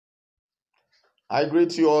I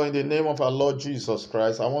greet you all in the name of our Lord Jesus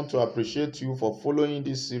Christ. I want to appreciate you for following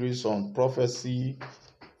this series on prophecy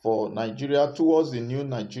for Nigeria towards the new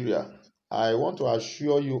Nigeria. I want to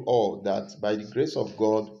assure you all that by the grace of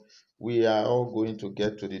God, we are all going to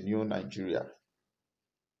get to the new Nigeria.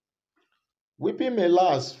 Weeping may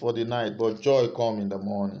last for the night, but joy come in the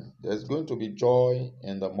morning. There's going to be joy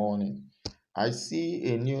in the morning. I see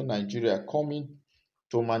a new Nigeria coming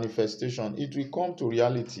to manifestation. It will come to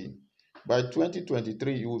reality. By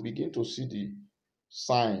 2023, you will begin to see the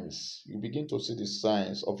signs. You begin to see the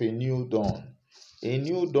signs of a new dawn. A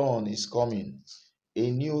new dawn is coming.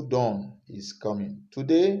 A new dawn is coming.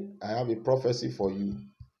 Today, I have a prophecy for you.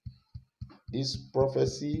 This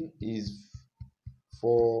prophecy is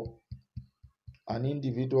for an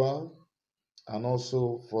individual and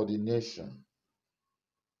also for the nation.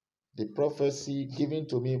 The prophecy given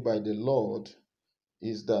to me by the Lord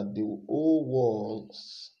is that the whole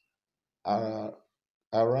walls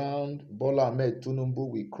around Bola Ahmed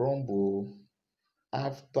Tinubun will crumble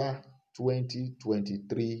after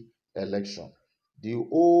 2023 election. The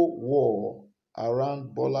whole wall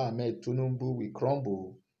around Bola Ahmed Tinubun will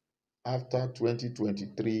crumble after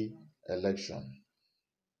 2023 election.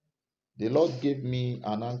 The Lord gave me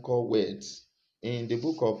an anchor word in the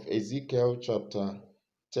book of Ezekiel chapter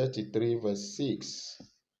 33 verse 6.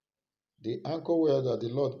 The anchor word that the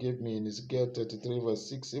Lord gave me in Ezekiel 33 verse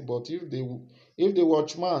 6, but if the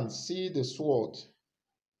watchman see the sword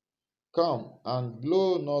come and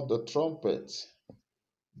blow not the trumpet,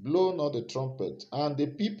 and the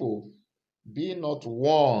people be not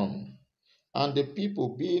warned,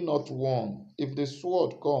 if the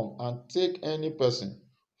sword come and take any person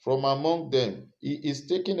from among them, he is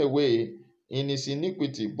taken away in his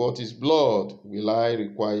iniquity, but his blood will I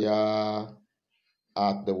require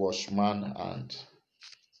at the watchman's hand.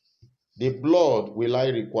 The blood will I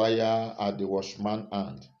require at the watchman's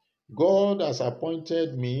hand. God has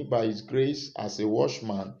appointed me by his grace as a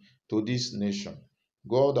watchman to this nation.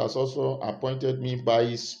 God has also appointed me by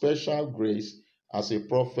his special grace as a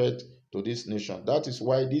prophet to this nation. That is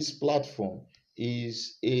why this platform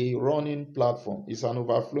is a running platform. It's an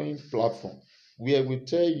overflowing platform where we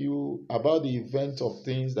tell you about the event of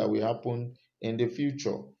things that will happen in the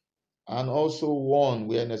future, and also warn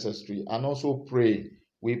where necessary, and also pray.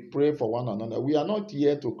 We pray for one another. We are not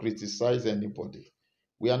here to criticize anybody.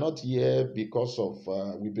 We are not here because of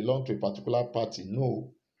we belong to a particular party.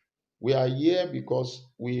 No. We are here because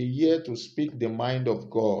we are here to speak the mind of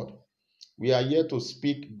God. We are here to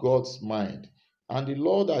speak God's mind. And the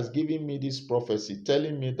Lord has given me this prophecy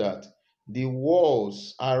telling me that the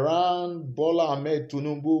walls around Bola Ahmed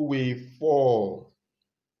Tinubun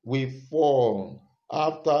will fall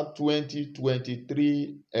after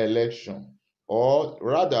 2023 election, or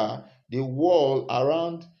rather the wall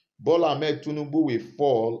around Bola Ahmed Tinubun will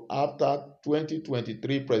fall after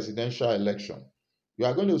 2023 presidential election. You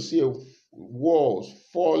are going to see walls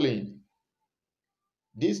falling.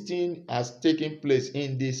 This thing has taken place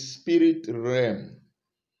in the spirit realm,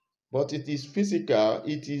 but it is physical.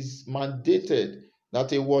 It is mandated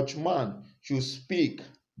that a watchman should speak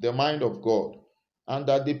the mind of God, and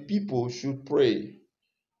that the people should pray.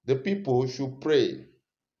 The people should pray.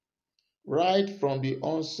 Right from the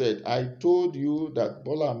onset, I told you that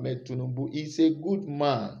Bola Ahmed Tinubun is a good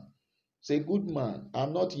man. He's a good man.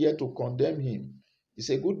 I'm not here to condemn him. He's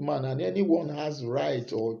a good man, and anyone has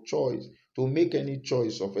right or choice to make any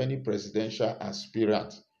choice of any presidential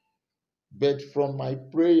aspirant. But from my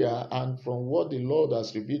prayer and from what the Lord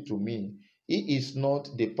has revealed to me, it is not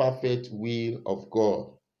the perfect will of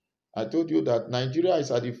God. I told you that Nigeria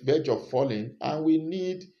is at the verge of falling, and we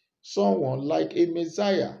need someone like a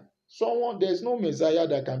Messiah. There's no Messiah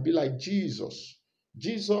that can be like Jesus.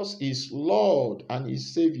 Jesus is Lord and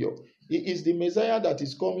is Savior. He is the Messiah that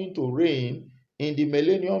is coming to reign in the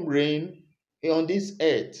millennium reign on this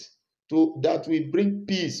earth, that will bring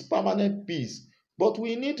peace, permanent peace. But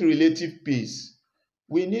we need relative peace.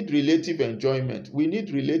 We need relative enjoyment. We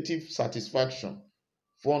need relative satisfaction.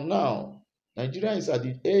 For now, Nigeria is at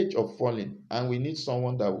the edge of falling, and we need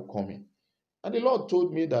someone that will come in. And the Lord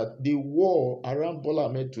told me that the war around Bola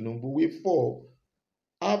Ahmed Tinubun will fall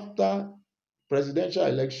after presidential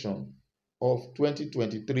election of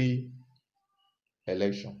 2023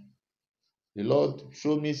 election. The Lord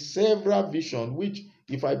showed me several visions, which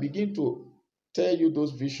if I begin to tell you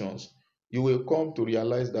those visions, you will come to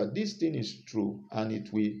realize that this thing is true and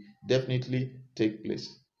it will definitely take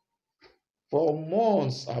place. For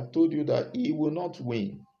months, I've told you that he will not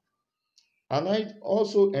win. And I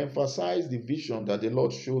also emphasize the vision that the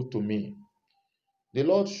Lord showed to me. The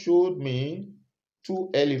Lord showed me two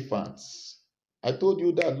elephants. I told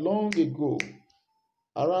you that long ago.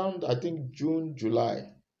 around I think June,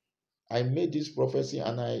 July, I made this prophecy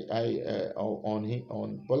and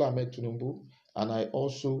on Bola Ahmed Tinubun, and I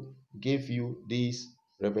also gave you this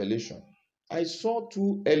revelation. I saw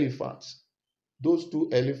two elephants. Those two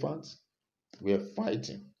elephants were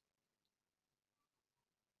fighting.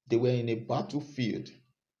 They were in a battlefield.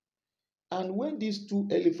 And when these two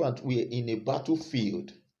elephants were in a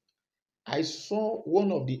battlefield, I saw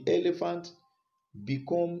one of the elephants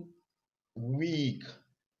become weak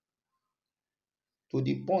to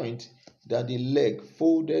the point that the leg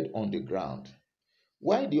folded on the ground.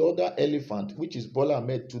 While the other elephant, which is Bola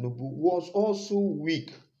Ahmed Tinubun, was also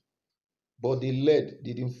weak, but the leg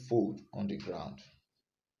didn't fold on the ground.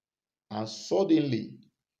 And suddenly,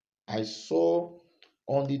 I saw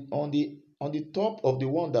on the top of the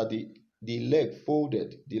one that the leg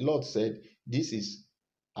folded, the Lord said, "This is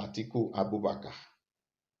Atiku Abubakar."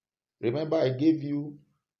 Remember, I gave you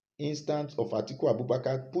instance of Atiku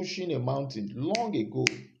Abubakar pushing a mountain long ago.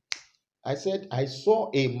 I said I saw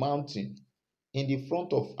a mountain in the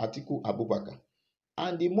front of Atiku Abubakar.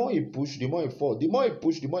 And the more he pushed, the more he fall. The more he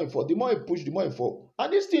pushed, the more he fall. The more he pushed, the more he fall.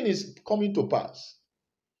 And this thing is coming to pass.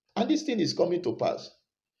 And this thing is coming to pass.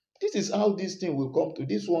 This is how this thing will come to,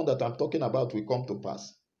 this one that I'm talking about will come to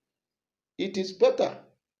pass. It is better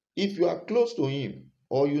if you are close to him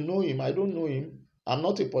or you know him. I don't know him. I'm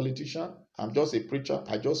not a politician. I'm just a preacher.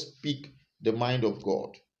 I just speak the mind of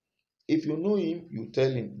God. If you know him, you tell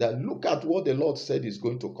him that look at what the Lord said is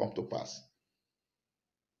going to come to pass.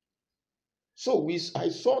 So I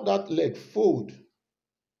saw that leg fold,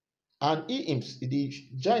 and the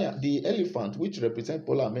giant, the elephant, which represents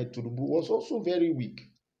Bola Ahmed Tinubun, was also very weak.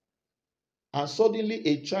 And suddenly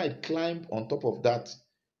a child climbed on top of that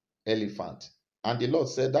elephant. And the Lord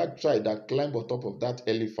said that child that climbed on top of that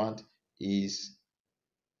elephant is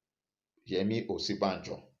Yemi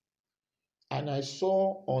Osibanjo. And I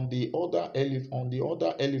saw on the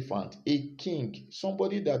other elephant a king,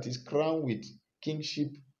 somebody that is crowned with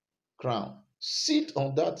kingship crown, sit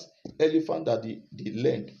on that elephant that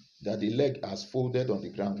the leg has folded on the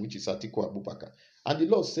ground, which is Atiku Abubakar. And the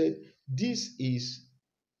Lord said, "This is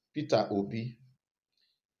Peter Obi.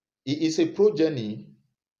 He is a progeny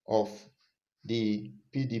of the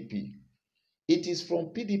PDP. It is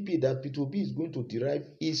from PDP that Peter Obi is going to derive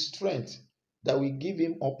his strength that will give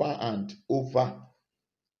him upper hand over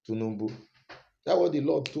Tinubu." That's what the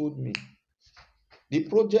Lord told me. The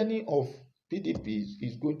progeny of PDP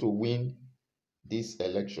is going to win this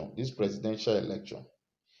election, this presidential election.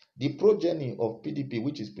 The progeny of PDP,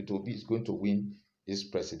 which is Peter Obi, is going to win this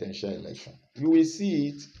presidential election. You will see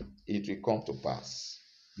it, it will come to pass.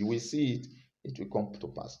 You will see it, it will come to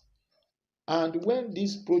pass. And when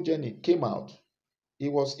this progeny came out, he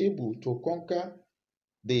was able to conquer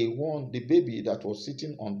the baby that was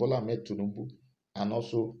sitting on Bola Ahmed Tinubun, and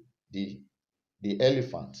also the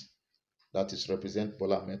elephant that is represent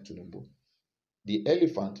Bola Ahmed Tinubun. The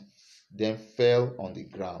elephant then fell on the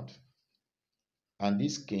ground, and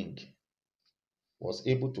this king was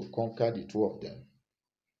able to conquer the two of them,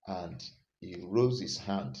 and he rose his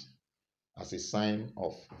hand as a sign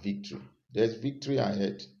of victory. There's victory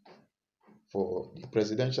ahead for the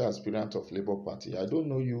presidential aspirant of Labour Party. I don't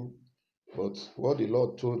know you, but what the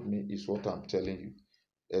Lord told me is what I'm telling you.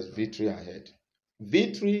 There's victory ahead.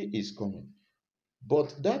 Victory is coming.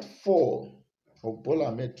 But that fall of Bola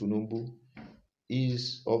Ahmed Tinubun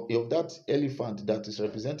is of that elephant that is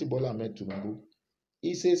representing Bola Ahmed Tinubun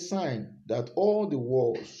is a sign that all the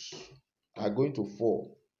walls are going to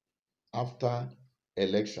fall after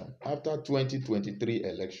election, after 2023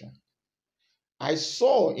 election. I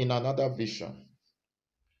saw in another vision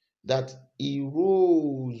that he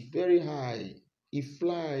rose very high. He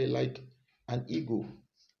fly like an eagle.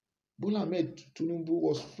 Bola Ahmed Tinubun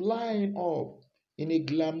was flying up in a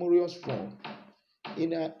glamorous form,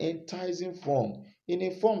 in an enticing form, in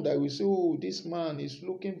a form that we say, oh, this man is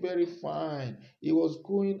looking very fine. He was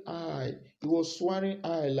going high. He was soaring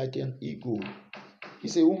high like an eagle.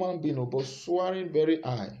 He's a human being, but soaring very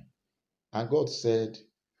high. And God said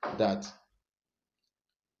that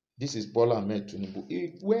this is Bola Ahmed Tinubun.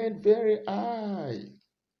 He went very high.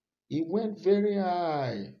 He went very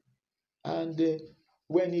high. And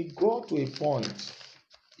when he got to a point,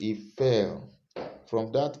 he fell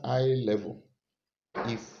from that high level.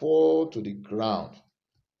 He fell to the ground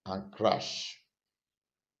and crashed.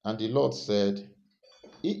 And the Lord said,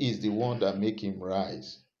 He is the one that make him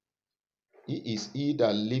rise. He is he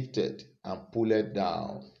that lifted and pulled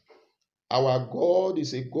down. Our God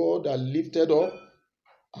is a God that lifted up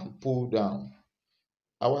and pulled down.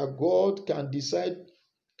 Our God can decide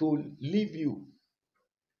to lift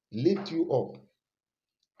you up.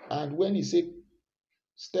 And when he say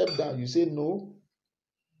Step down. You say no.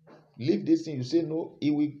 Leave this thing. You say no.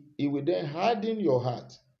 He will then harden your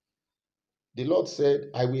heart. The Lord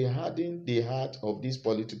said, I will harden the heart of this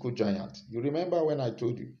political giant. You remember when I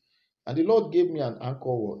told you? And the Lord gave me an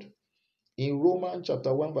anchor word. In Romans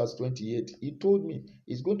chapter 1 verse 28, he told me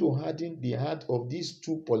he's going to harden the heart of these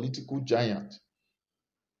two political giants.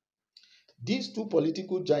 These two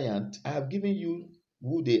political giants, I have given you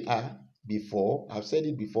who they are before. I've said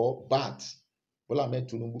it before, but Bola Ahmed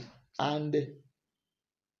Tinubun and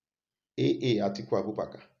AA Atiku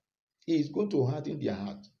Abubakar. He is going to harden their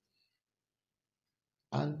heart.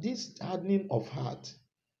 And this hardening of heart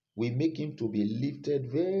will make him to be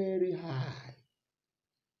lifted very high.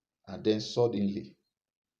 And then suddenly,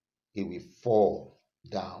 he will fall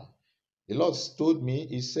down. The Lord told me,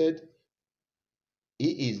 he said,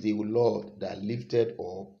 he is the Lord that lifted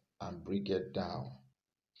up and bringeth down.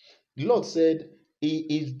 The Lord said, he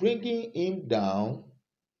is bringing him down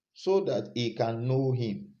so that he can know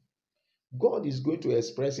him. God is going to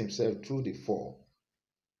express himself through the fall.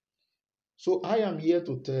 So I am here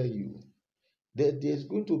to tell you that there's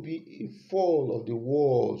going to be a fall of the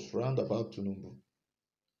walls round about Tinubun.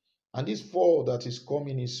 And this fall that is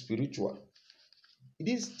coming is spiritual.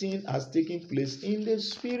 This thing has taken place in the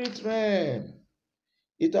spirit realm.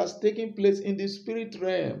 It has taken place in the spirit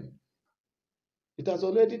realm. It has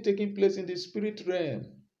already taken place in the spirit realm.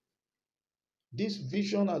 This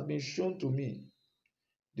vision has been shown to me.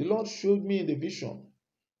 The Lord showed me in the vision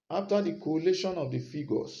after the collation of the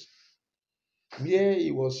figures, where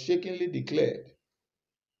he was shakingly declared,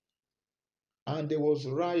 and there was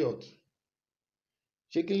riot,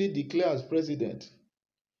 shakingly declared as president,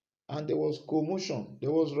 and there was commotion,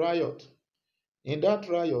 there was riot. In that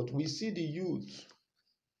riot, we see the youth.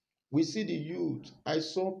 We see the youth. I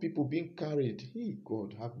saw people being carried. Hey,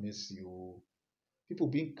 God, have mercy. Oh. People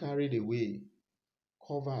being carried away,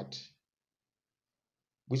 covered.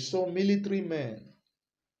 We saw military men.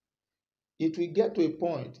 It will get to a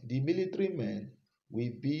point, the military men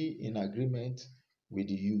will be in agreement with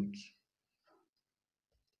the youth.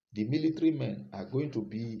 The military men are going to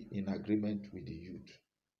be in agreement with the youth.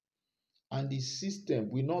 And the system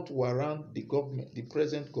will not warrant the government, the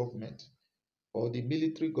present government, or the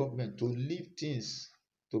military government to leave things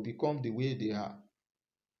to become the way they are.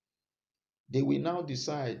 They will now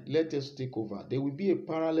decide, let us take over. There will be a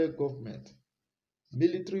parallel government.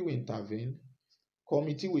 Military will intervene.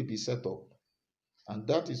 Committee will be set up. And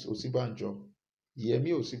that is Osibanjo.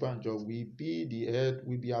 Yemi Osibanjo will be the head,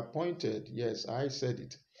 will be appointed. Yes, I said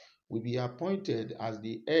it. Will be appointed as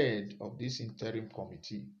the head of this interim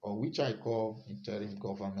committee, or which I call interim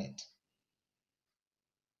government.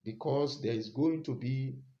 Because there is going to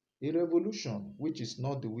be a revolution which is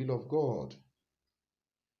not the will of God.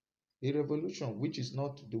 A revolution which is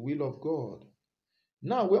not the will of God.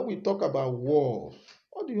 Now, when we talk about wars,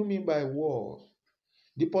 what do you mean by wars?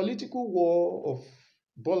 The political war of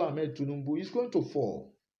Bola Ahmed Tinubun is going to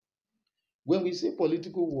fall. When we say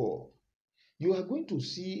political war, you are going to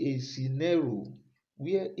see a scenario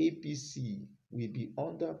where APC will be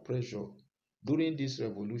under pressure during this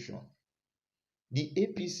revolution. The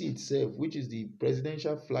APC itself, which is the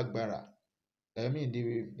presidential flag bearer,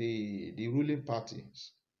 the ruling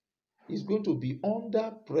parties, is going to be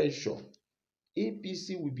under pressure.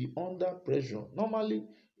 APC will be under pressure. Normally,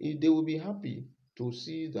 they will be happy to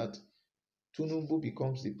see that Tinubun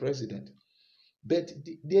becomes the president. But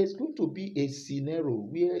there's going to be a scenario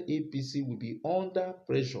where APC will be under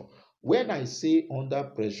pressure. When I say under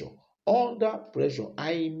pressure,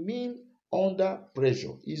 I mean under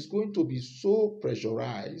pressure. It's going to be so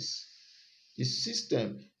pressurized. The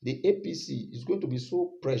system, the APC, is going to be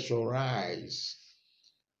so pressurized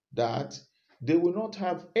that they will not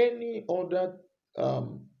have any other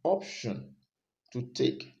option to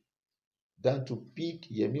take than to pick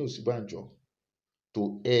Yemi Osibanjo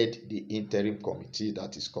to head the interim committee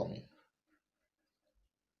that is coming.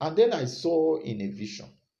 And then I saw in a vision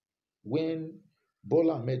when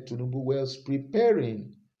Bola Ahmed Tinubun was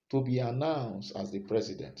preparing to be announced as the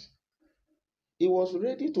president. He was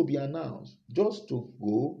ready to be announced, just to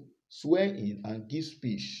go, swear in and give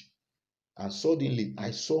speech. And suddenly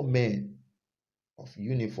I saw men of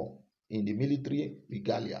uniform in the military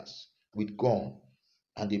regalias with gun,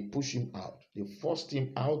 and they pushed him out. They forced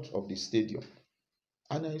him out of the stadium.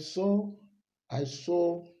 And I saw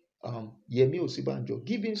Yemi Osibanjo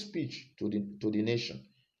giving speech to the nation.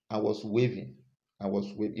 I was waving.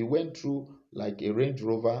 He went through like a Range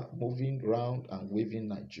Rover, moving around and waving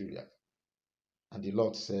Nigeria. And the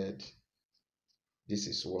Lord said, this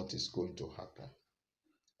is what is going to happen.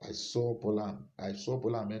 I saw Bola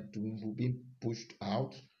Ahmed Tinubun being pushed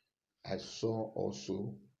out, I saw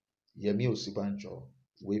also Yemi Osibanjo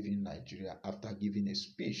waving Nigeria after giving a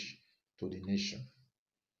speech to the nation.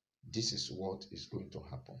 This is what is going to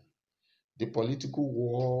happen. The political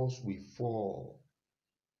walls will fall.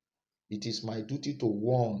 It is my duty to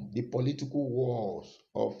warn the political walls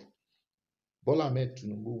of Bola Ahmed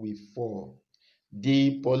Tinubun will fall.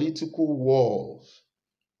 The political walls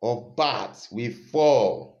of bats will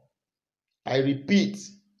fall. I repeat,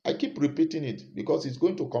 I keep repeating it because it's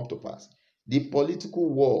going to come to pass. The political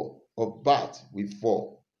wall of bats will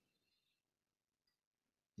fall.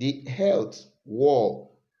 The health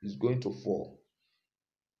wall is going to fall.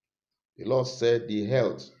 The Lord said the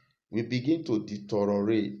health will begin to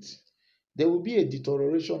deteriorate. There will be a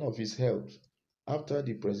deterioration of his health after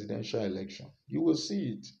the presidential election. You will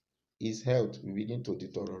see it. His health will begin to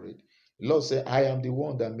deteriorate. The Lord said, I am the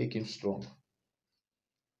one that make him strong.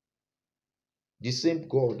 The same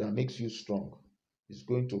God that makes you strong is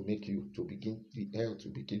going to make you to begin, the health to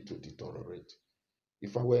begin to deteriorate.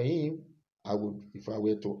 If I were him, I would, if I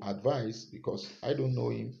were to advise, because I don't know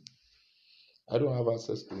him, I don't have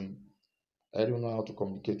access to him, I don't know how to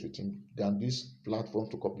communicate with him, than this platform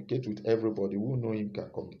to communicate with everybody who know him can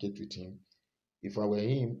communicate with him. If I were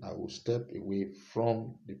him, I would step away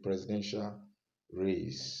from the presidential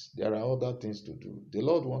race. There are other things to do. The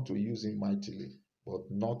Lord wants to use him mightily, but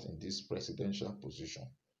not in this presidential position.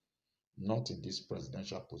 Not in this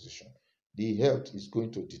presidential position. The health is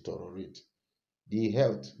going to deteriorate. The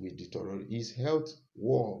health will deteriorate. His health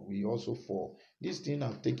war will also fall. These things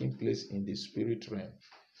have taken place in the spirit realm.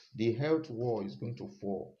 The health war is going to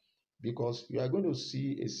fall because you are going to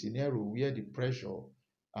see a scenario where the pressure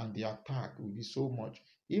and the attack will be so much.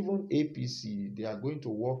 Even APC, they are going to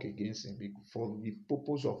work against him for the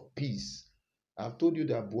purpose of peace. I've told you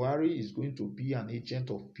that Buhari is going to be an agent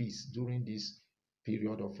of peace during this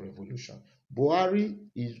period of revolution. Buhari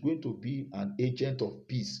is going to be an agent of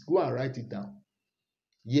peace. Go and write it down.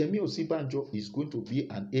 Yemi Osibanjo is going to be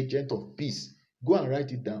an agent of peace. Go and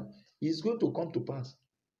write it down. It's going to come to pass.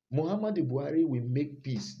 Muhammadu Buhari will make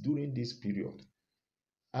peace during this period.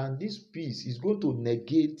 And this peace is going to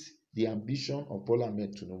negate the ambition of Bola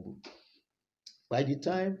Ahmed Tinubun. By the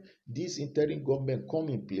time this interim government come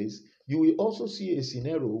in place, you will also see a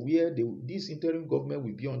scenario where this interim government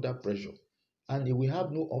will be under pressure, and they will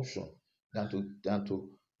have no option than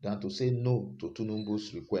to say no to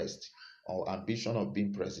Tinubun's request or ambition of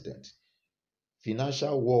being president.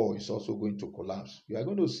 Financial war is also going to collapse. You are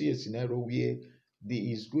going to see a scenario where there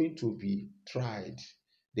is going to be tried.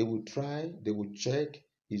 They will try, they will check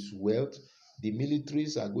his wealth. The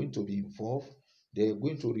militaries are going to be involved. They are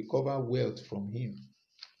going to recover wealth from him.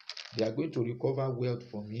 They are going to recover wealth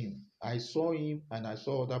from him. I saw him and I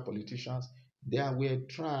saw other politicians. They were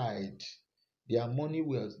tried. Their money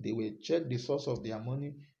wealth, they will check the source of their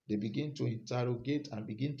money. They begin to interrogate and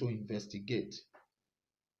begin to investigate.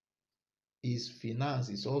 His finance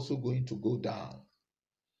is also going to go down.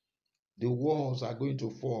 The walls are going to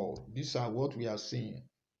fall. These are what we are seeing.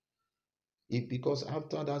 Because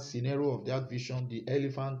after that scenario of that vision, the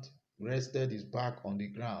elephant rested his back on the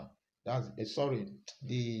ground. That's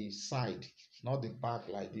the side, not the back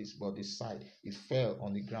like this, but the side. It fell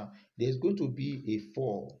on the ground. There's going to be a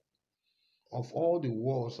fall of all the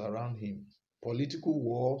walls around him. Political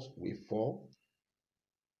walls will fall.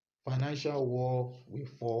 Financial war will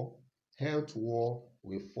fall. Health war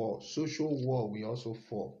will fall. Social war will also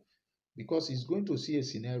fall. Because he's going to see a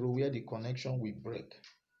scenario where the connection will break.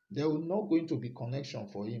 There will not going to be connection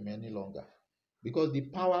for him any longer. Because the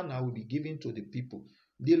power now will be given to the people.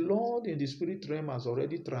 The Lord in the spirit realm has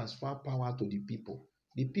already transferred power to the people.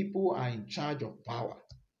 The people are in charge of power.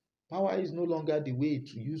 Power is no longer the way it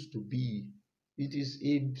used to be. It is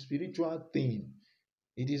a spiritual thing.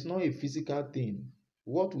 It is not a physical thing.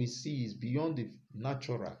 What we see is beyond the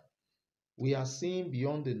natural. We are seeing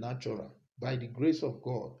beyond the natural by the grace of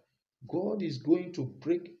God. God is going to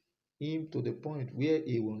break him to the point where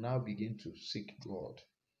he will now begin to seek God.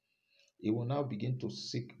 He will now begin to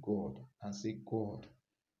seek God and say, God,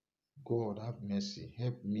 God, have mercy.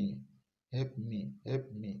 Help me. Help me.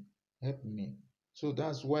 Help me. Help me. So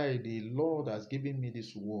that's why the Lord has given me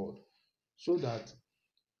this word, so that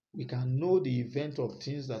we can know the event of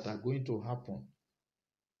things that are going to happen.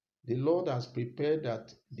 The Lord has prepared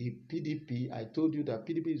that the PDP, I told you that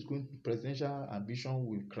PDP is going to, presidential ambition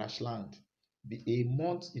will crash land. A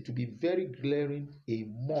month, it will be very glaring a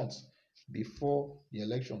month before the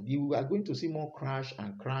election. You are going to see more crash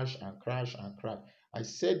and crash and crash and crash. I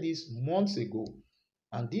said this months ago.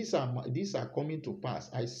 And these are coming to pass.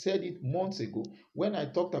 I said it months ago when I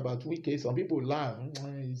talked about Wike. Some people laugh.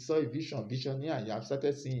 You saw a vision. Yeah, you have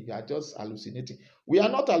started seeing. You are just hallucinating. We are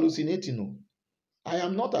not hallucinating. No, I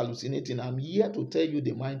am not hallucinating. I'm here to tell you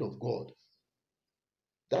the mind of God.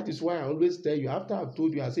 That is why I always tell you, after I've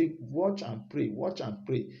told you, I say, watch and pray,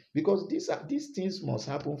 because these things must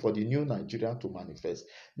happen for the new Nigeria to manifest.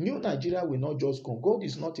 New Nigeria will not just come. God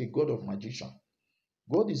is not a God of magician.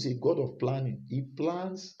 God is a God of planning. He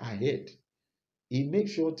plans ahead. He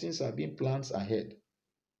makes sure things are being planned ahead.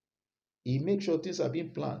 He makes sure things are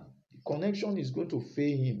being planned. The connection is going to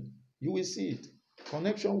fail him. You will see it.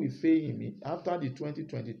 Connection will fail him after the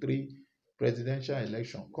 2023 presidential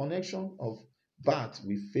election. Connection of Bat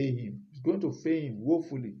will fail him. It's going to fail him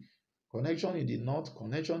woefully. Connection in the north,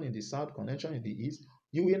 connection in the south, connection in the east.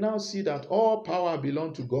 You will now see that all power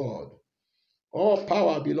belongs to God. All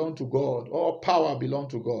power belongs to God. All power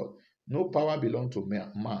belongs to God. No power belongs to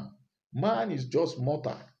man. Man is just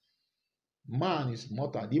mortal. Man is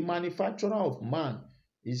mortal. The manufacturer of man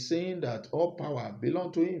is saying that all power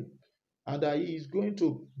belongs to him and that he is going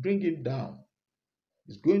to bring him down.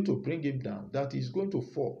 He's going to bring him down, that he's going to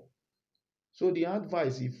fall. So the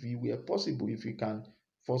advice, if it were possible, if you can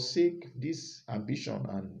forsake this ambition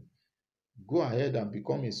and go ahead and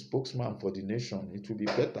become a spokesman for the nation, it will be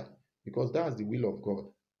better, because that's the will of God.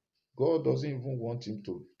 God doesn't even want him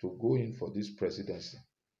to go in for this presidency.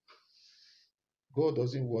 God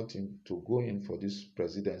doesn't want him to go in for this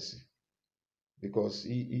presidency, because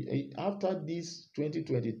after this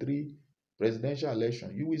 2023 presidential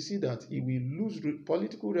election, you will see that he will lose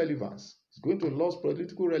political relevance. He's going to lose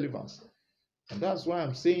political relevance. And that's why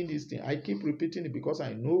I'm saying this thing. I keep repeating it because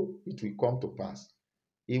I know it will come to pass.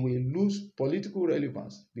 He will lose political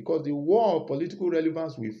relevance because the war of political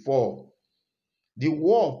relevance will fall. The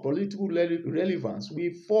war of political relevance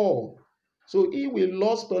will fall. So he will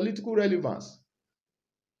lose political relevance.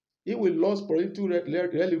 He will lose political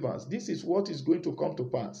relevance. This is what is going to come to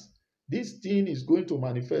pass. This thing is going to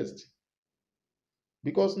manifest.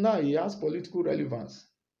 Because now he has political relevance.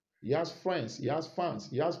 He has friends, he has fans,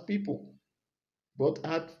 he has people. But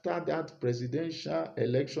after that presidential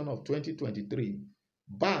election of 2023,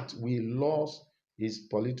 Bat will lose his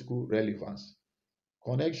political relevance.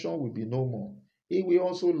 Connection will be no more. He will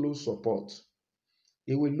also lose support.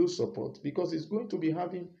 He will lose support because he's going to be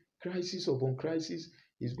having crisis upon crisis.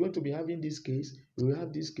 He's going to be having this case. We will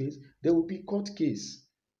have this case. There will be court case.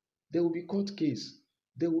 There will be court case.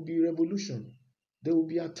 There will be revolution. There will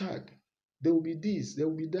be attack. There will be this. There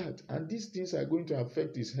will be that. And these things are going to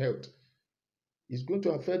affect his health. It's going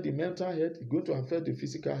to affect the mental health. It's going to affect the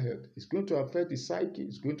physical health. It's going to affect the psyche.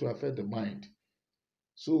 It's going to affect the mind.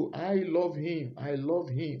 So I love him. I love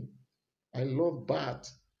him. I love Bat.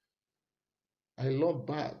 I love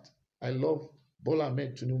Bat. I love Bola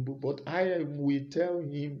Ahmed Tinubun. But I will tell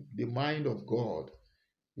him the mind of God.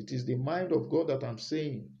 It is the mind of God that I'm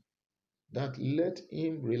saying, that let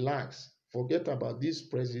him relax. Forget about this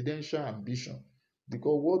presidential ambition.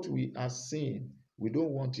 Because what we are seeing, we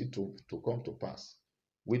don't want it to come to pass.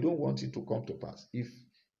 We don't want it to come to pass. If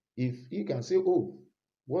he can say, oh,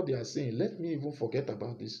 what they are saying, let me even forget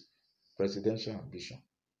about this presidential ambition,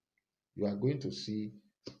 you are going to see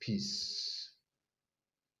peace.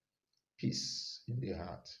 Peace in the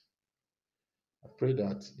heart. I pray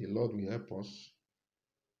that the Lord will help us.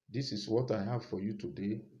 This is what I have for you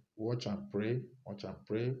today. Watch and pray. Watch and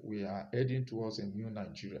pray. We are heading towards a new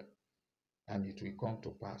Nigeria, and it will come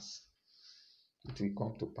to pass. It will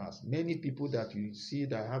come to pass. Many people that you see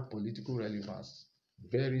that have political relevance,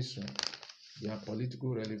 very soon, their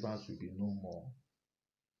political relevance will be no more.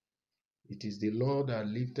 It is the Lord that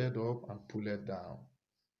lifted up and pulled down.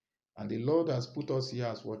 And the Lord has put us here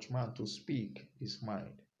as watchmen to speak his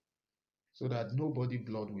mind, so that nobody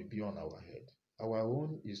blood will be on our head. Our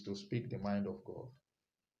own is to speak the mind of God.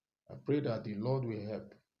 I pray that the Lord will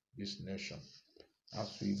help this nation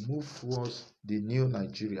as we move towards the new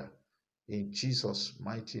Nigeria. In Jesus'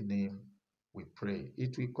 mighty name, we pray.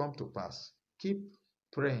 It will come to pass. Keep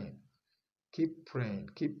praying. Keep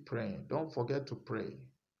praying. Keep praying. Don't forget to pray.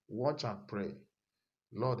 Watch and pray.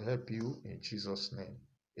 Lord help you in Jesus' name.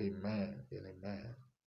 Amen and amen.